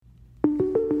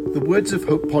The Words of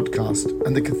Hope podcast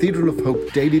and the Cathedral of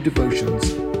Hope daily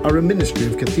devotions are a ministry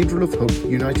of Cathedral of Hope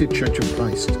United Church of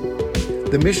Christ.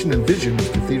 The mission and vision of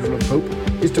Cathedral of Hope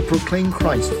is to proclaim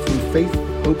Christ through faith,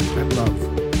 hope and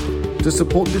love. To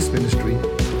support this ministry,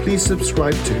 please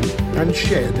subscribe to and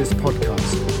share this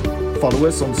podcast. Follow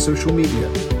us on social media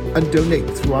and donate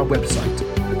through our website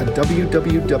at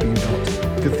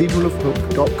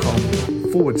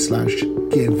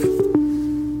www.cathedralofhope.com/give.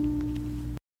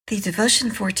 The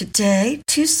devotion for today,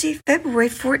 Tuesday, February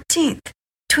 14th,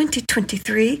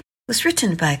 2023, was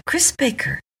written by Chris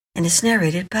Baker and is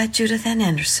narrated by Judith Ann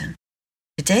Anderson.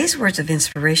 Today's words of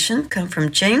inspiration come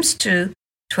from James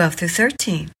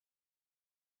 2:12-13.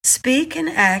 Speak and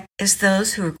act as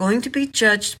those who are going to be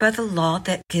judged by the law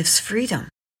that gives freedom,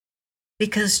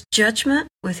 because judgment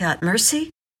without mercy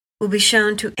will be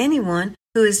shown to anyone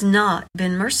who has not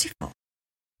been merciful.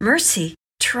 Mercy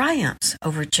triumphs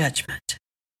over judgment.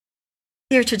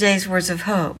 Hear today's words of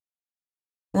hope.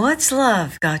 What's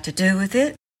love got to do with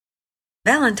it?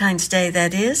 Valentine's Day,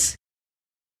 that is.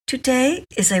 Today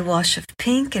is a wash of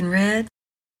pink and red,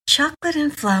 chocolate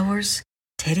and flowers,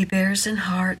 teddy bears and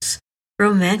hearts,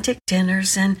 romantic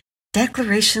dinners, and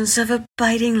declarations of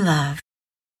abiding love.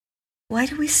 Why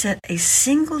do we set a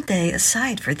single day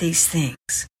aside for these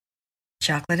things?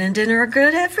 Chocolate and dinner are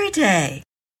good every day.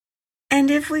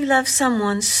 And if we love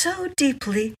someone so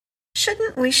deeply,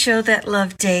 shouldn't we show that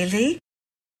love daily?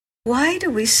 Why do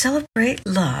we celebrate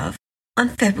love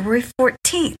on February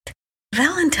 14th,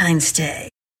 Valentine's Day?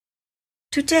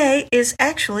 Today is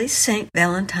actually St.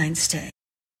 Valentine's Day.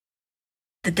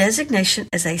 The designation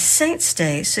as a Saint's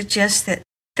Day suggests that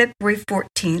February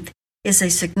 14th is a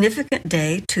significant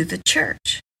day to the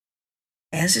Church.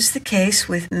 As is the case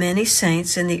with many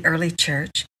saints in the early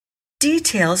Church,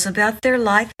 details about their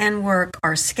life and work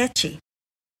are sketchy.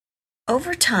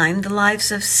 Over time, the lives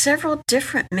of several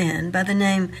different men by the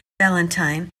name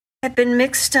Valentine have been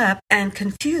mixed up and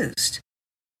confused.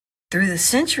 Through the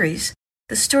centuries,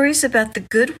 the stories about the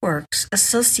good works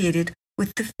associated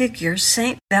with the figure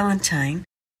Saint Valentine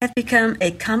have become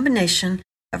a combination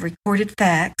of recorded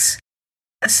facts,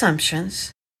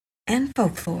 assumptions, and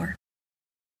folklore.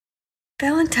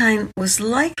 Valentine was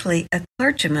likely a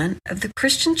clergyman of the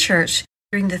Christian Church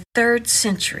during the 3rd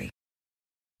century.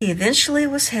 He eventually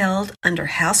was held under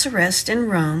house arrest in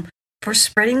Rome for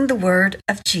spreading the word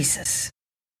of Jesus.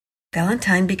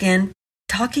 Valentine began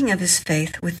talking of his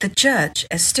faith with the judge,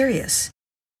 Asterius.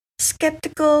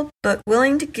 Skeptical but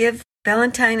willing to give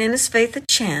Valentine and his faith a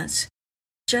chance,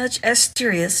 Judge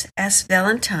Asterius asked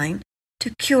Valentine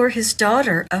to cure his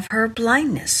daughter of her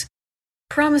blindness,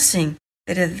 promising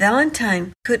that if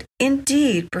Valentine could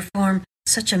indeed perform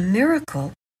such a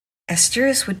miracle,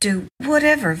 Asterius would do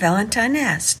whatever Valentine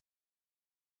asked.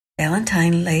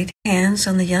 Valentine laid hands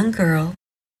on the young girl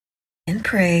and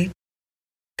prayed.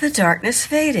 The darkness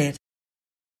faded.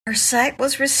 Her sight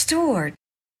was restored.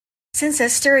 Since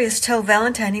Asterius told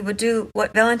Valentine he would do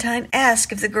what Valentine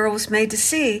asked if the girl was made to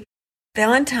see,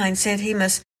 Valentine said he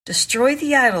must destroy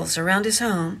the idols around his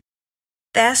home,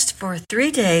 fast for 3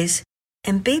 days,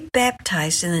 and be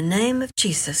baptized in the name of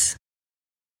Jesus.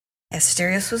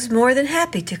 Asterius was more than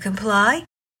happy to comply.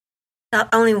 Not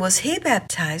only was he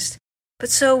baptized, but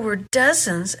so were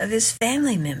dozens of his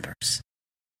family members.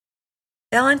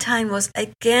 Valentine was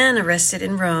again arrested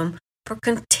in Rome for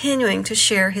continuing to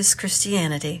share his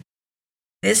Christianity.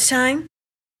 This time,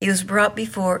 he was brought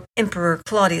before Emperor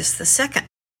Claudius II.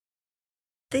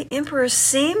 The emperor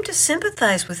seemed to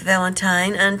sympathize with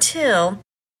Valentine until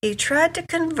he tried to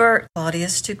convert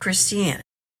Claudius to Christianity.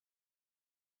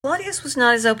 Claudius was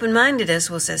not as open-minded as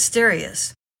was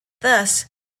Asterius. Thus,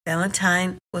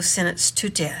 Valentine was sentenced to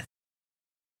death.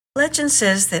 Legend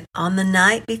says that on the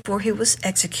night before he was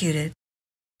executed,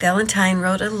 Valentine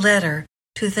wrote a letter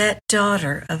to that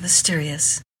daughter of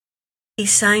Asterius. He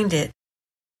signed it,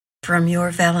 "From your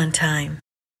Valentine."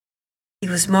 He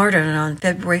was martyred on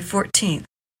February 14th,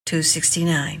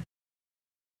 269.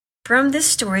 From this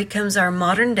story comes our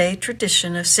modern-day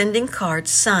tradition of sending cards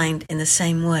signed in the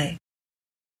same way.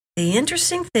 The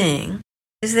interesting thing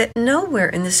is that nowhere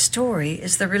in this story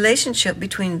is the relationship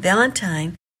between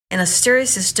Valentine and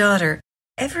Asterius' daughter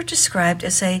ever described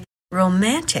as a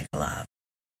romantic love.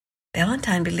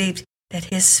 Valentine believed that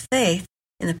his faith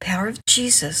in the power of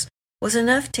Jesus was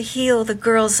enough to heal the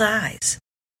girl's eyes.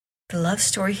 The love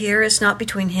story here is not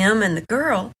between him and the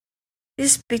girl, it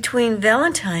is between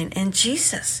Valentine and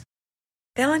Jesus.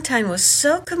 Valentine was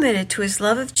so committed to his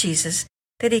love of Jesus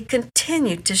that he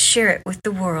continued to share it with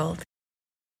the world,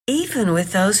 even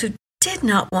with those who did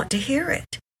not want to hear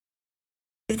it.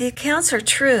 If the accounts are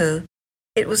true,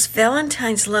 it was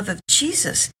Valentine's love of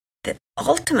Jesus that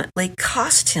ultimately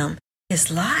cost him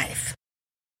his life.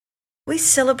 We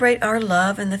celebrate our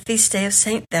love in the feast day of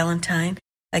St. Valentine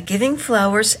by giving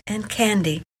flowers and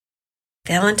candy.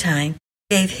 Valentine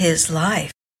gave his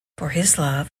life for his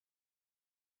love.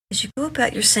 As you go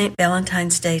about your St.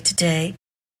 Valentine's Day today,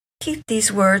 keep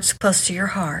these words close to your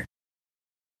heart.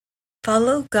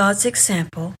 Follow God's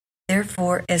example,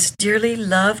 therefore, as dearly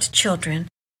loved children,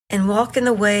 and walk in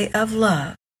the way of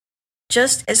love,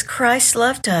 just as Christ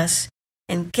loved us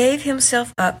and gave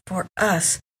himself up for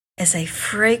us as a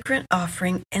fragrant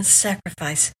offering and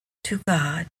sacrifice to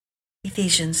God.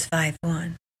 Ephesians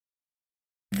 5:1.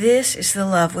 This is the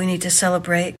love we need to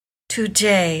celebrate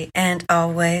today and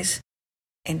always.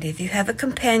 And if you have a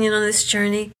companion on this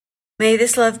journey, may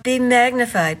this love be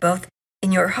magnified both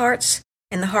in your hearts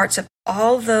and the hearts of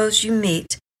all those you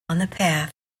meet on the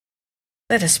path.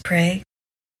 Let us pray.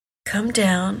 Come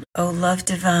down, O love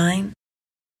divine,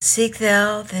 seek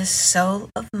thou this soul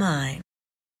of mine,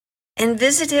 and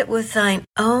visit it with thine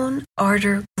own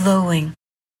ardor glowing.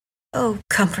 O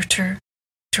Comforter,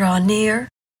 draw near,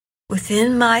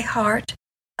 within my heart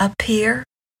appear,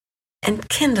 and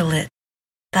kindle it,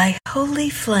 thy holy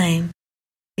flame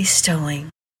bestowing.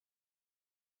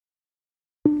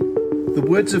 The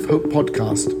Words of Hope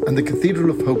podcast and the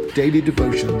Cathedral of Hope daily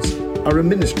devotions are a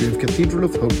ministry of Cathedral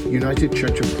of Hope United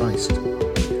Church of Christ.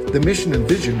 The mission and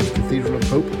vision of Cathedral of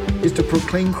Hope is to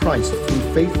proclaim Christ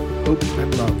through faith, hope,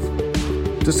 and love.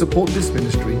 To support this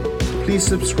ministry, please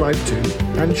subscribe to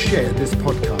and share this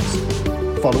podcast.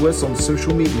 Follow us on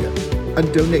social media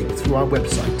and donate through our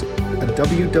website at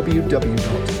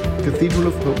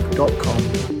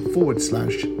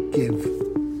www.cathedralofhope.com/give.